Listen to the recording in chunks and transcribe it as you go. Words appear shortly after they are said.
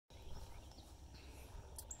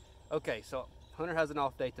Okay, so Hunter has an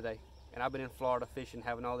off day today, and I've been in Florida fishing,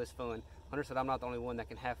 having all this fun. Hunter said I'm not the only one that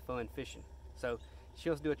can have fun fishing. So she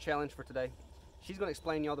wants to do a challenge for today. She's going to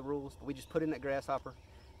explain y'all the rules, but we just put in that grasshopper.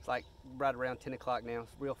 It's like right around 10 o'clock now.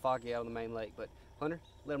 It's real foggy out on the main lake, but Hunter,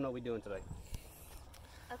 let them know what we're doing today.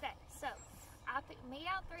 Okay, so I picked me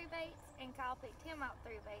out 3 baits and Kyle picked him out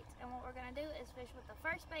 3 baits, and what we're going to do is fish with the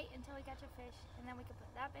first bait until we catch a fish, and then we can put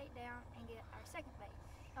that bait down and get our second bait.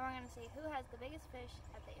 And we're going to see who has the biggest fish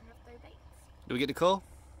at the end of 3 baits. Do we get to cull?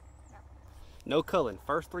 No. No culling.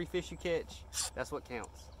 First 3 fish you catch, that's what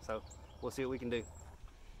counts. So we'll see what we can do.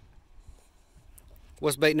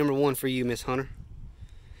 What's bait number 1 for you, Miss Hunter?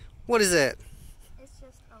 What is that? It's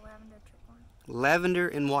just a lavender trick one. Lavender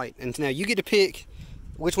and white. And now you get to pick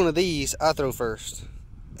which one of these I throw first.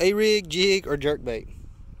 A-rig, jig, or jerkbait?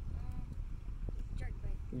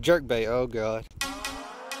 Jerkbait. Jerkbait, oh God.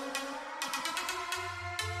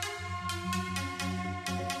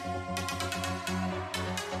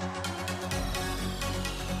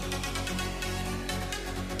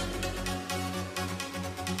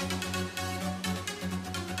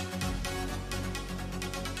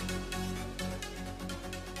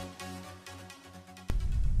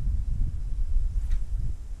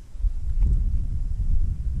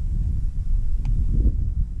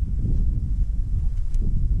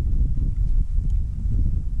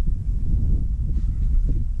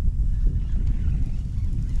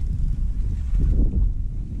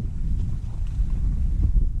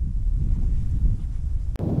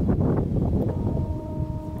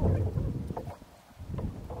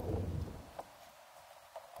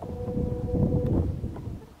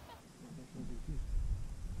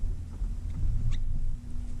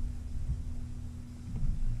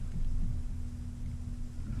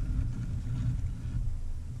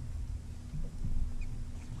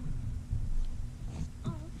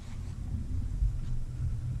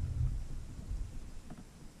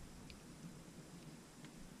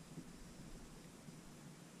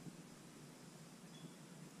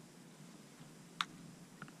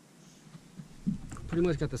 Pretty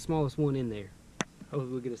much got the smallest one in there.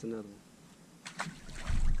 Hopefully we'll get us another one.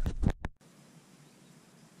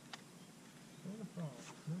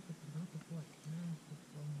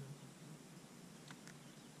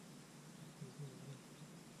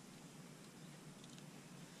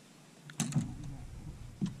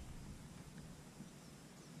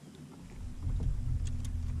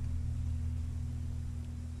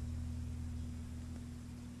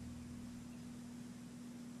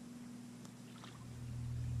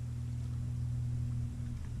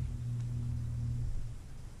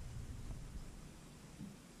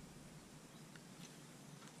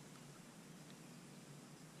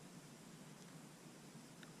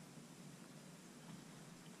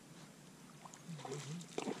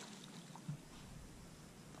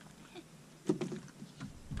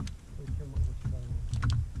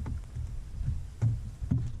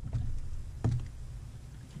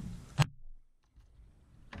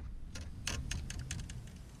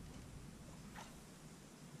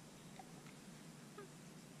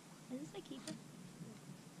 Is this a keeper?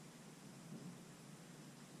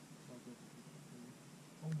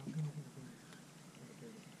 Oh my goodness.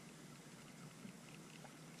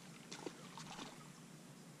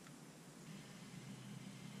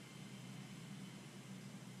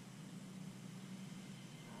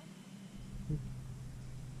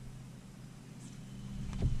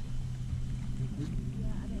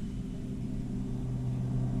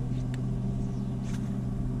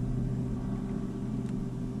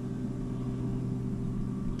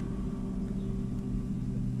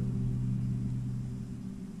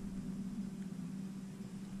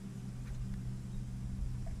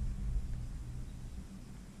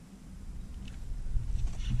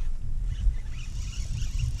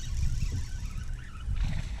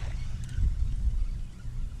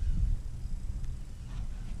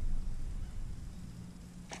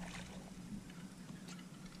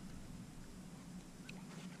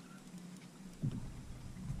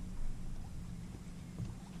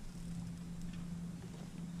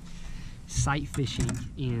 Sight fishing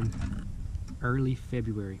in early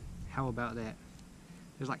February. How about that?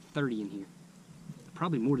 There's like 30 in here.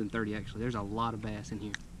 Probably more than 30 actually. There's a lot of bass in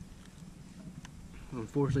here.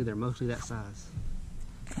 Unfortunately, they're mostly that size.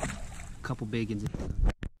 A couple big ones.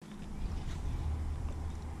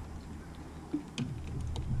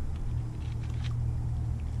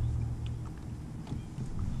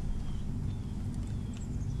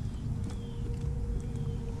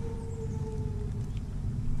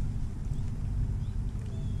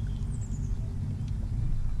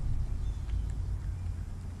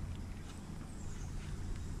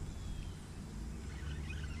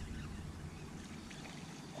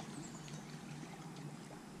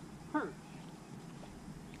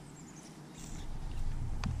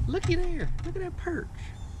 Looky there. Look at that perch.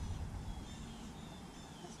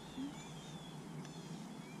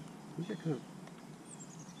 He's got kind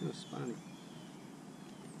of spiny.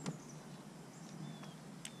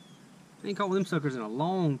 I ain't caught one of them suckers in a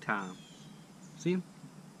long time. See him?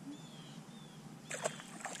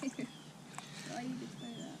 Why you just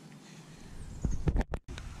say that?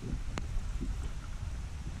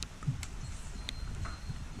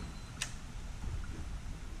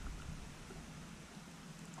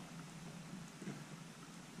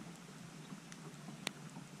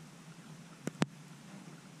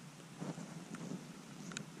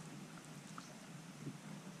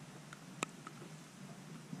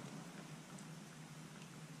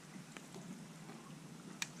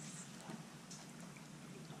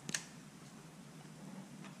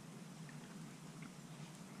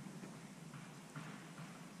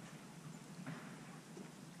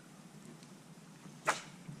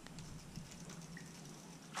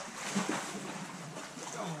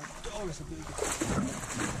 Oh, that's a big one.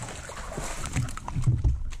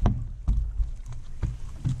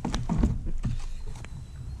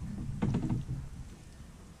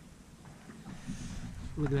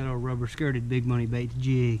 Look at that old rubber skirted big money bait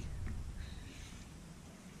jig.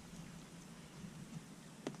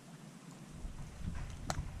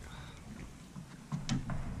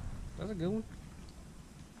 That's a good one.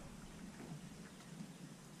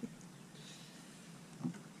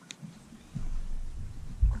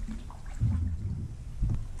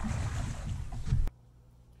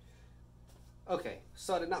 Okay,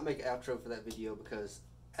 so I did not make an outro for that video because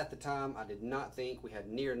at the time I did not think we had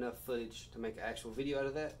near enough footage to make an actual video out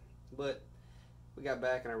of that, but we got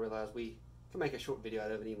back and I realized we can make a short video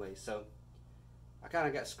out of it anyway. So I kind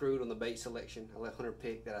of got screwed on the bait selection. I let Hunter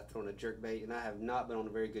pick that I threw on a jerkbait, and I have not been on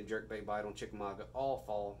a very good jerkbait bite on Chickamauga all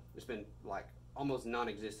fall. It's been like almost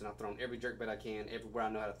non-existent. I've thrown every jerkbait I can everywhere I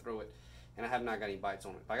know how to throw it, and I have not got any bites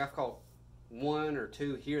on it. Like I've caught one or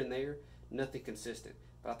two here and there, nothing consistent,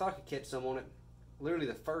 but I thought I could catch some on it. Literally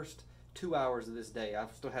the first 2 hours of this day,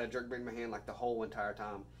 I've still had a jerkbait in my hand like the whole entire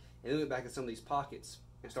time. And then went back in some of these pockets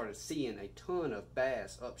and started seeing a ton of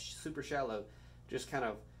bass up super shallow, just kind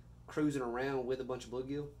of cruising around with a bunch of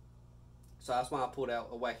bluegill. So that's why I pulled out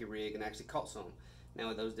a wacky rig and actually caught some.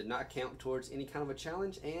 Now those did not count towards any kind of a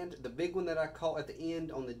challenge, and the big one that I caught at the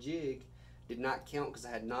end on the jig did not count because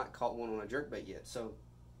I had not caught one on a jerkbait yet. So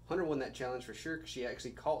Hunter won that challenge for sure because she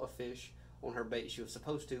actually caught a fish on her bait she was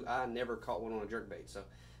supposed to. I never caught one on a jerkbait, so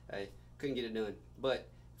I couldn't get it done. But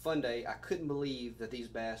fun day. I couldn't believe that these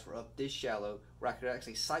bass were up this shallow where I could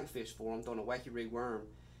actually sight fish for them throwing a wacky rig worm,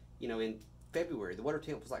 you know, in February. The water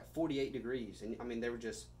temp was like 48 degrees, and I mean they were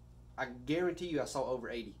just, I guarantee you I saw over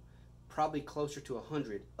 80, probably closer to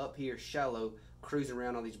 100 up here shallow cruising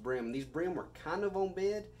around on these brim. And these brim were kind of on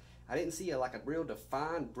bed. I didn't see like a real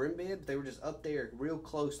defined brim bed, but they were just up there real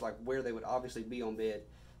close, like where they would obviously be on bed,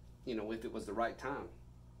 you know, if it was the right time.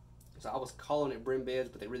 So I was calling it brim beds,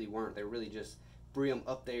 but they really weren't. They were really just brim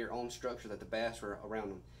up there on structure that the bass were around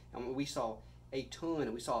them. And we saw a ton,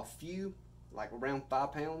 and we saw a few like around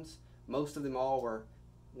 5 pounds. Most of them all were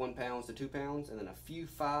 1 pound to 2 pounds, and then a few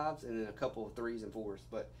 5s, and then a couple of 3s and 4s.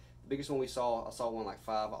 But the biggest one we saw, I saw one like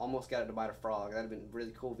 5. I almost got it to bite a frog. That'd have been a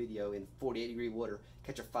really cool video in 48-degree water.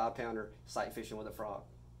 Catch a 5-pounder sight fishing with a frog.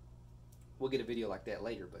 We'll get a video like that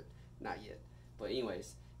later, but not yet. But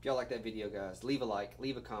anyways, if y'all like that video, guys, leave a like,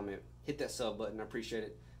 leave a comment, hit that sub button. I appreciate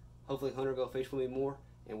it. Hopefully Hunter will go fish with me more,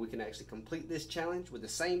 and we can actually complete this challenge with the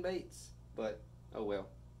same baits. But oh well,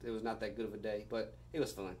 it was not that good of a day, but it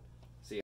was fun.